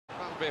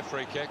be a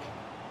free kick.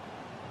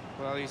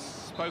 Well, he's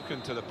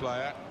spoken to the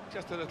player.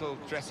 Just a little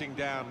dressing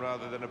down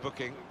rather than a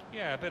booking.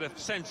 Yeah, a bit of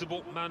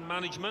sensible man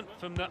management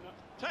from the...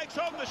 Takes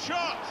on the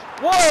shot.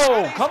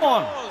 Whoa, come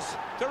on.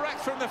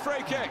 Direct from the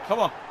free kick. Come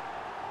on.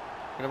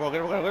 Get it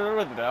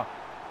now.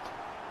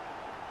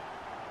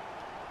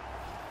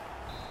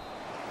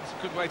 It's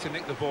a good way to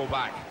nick the ball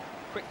back.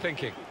 Quick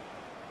thinking.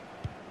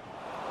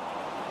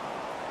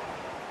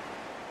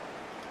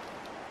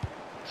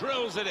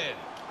 Drills it in.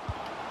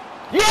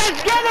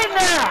 Yes, get in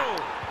there!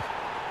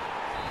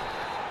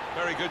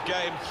 Very good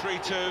game,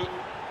 3-2.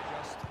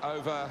 Just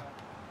over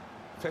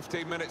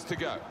 15 minutes to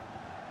go.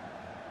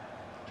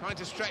 Trying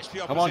to stretch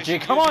the opposition. Come on, G,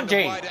 come on,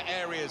 G. Wider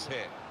areas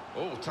here.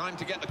 Oh, time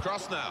to get the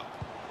cross now.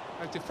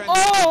 They've defended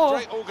Oh!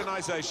 with great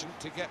organisation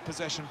to get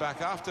possession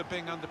back after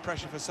being under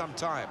pressure for some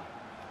time.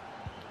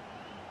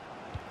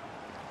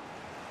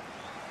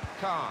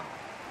 Khan.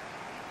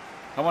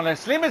 Come on,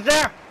 Slim is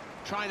there.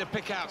 Trying to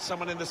pick out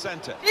someone in the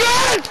centre.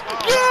 Yes! Well,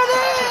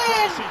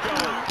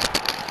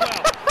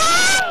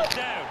 well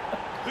down.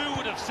 Who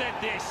would have said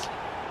this?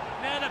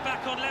 Now they're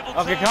back on level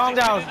terms. Okay, calm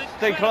down.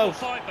 Stay close.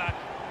 Fight back.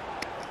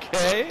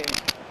 Okay.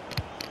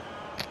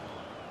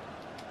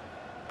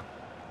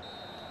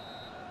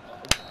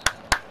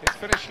 It's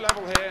finished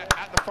level here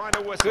at the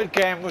final whistle. Good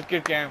game,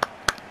 good game.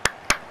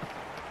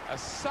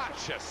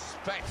 Such a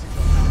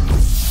spectacle.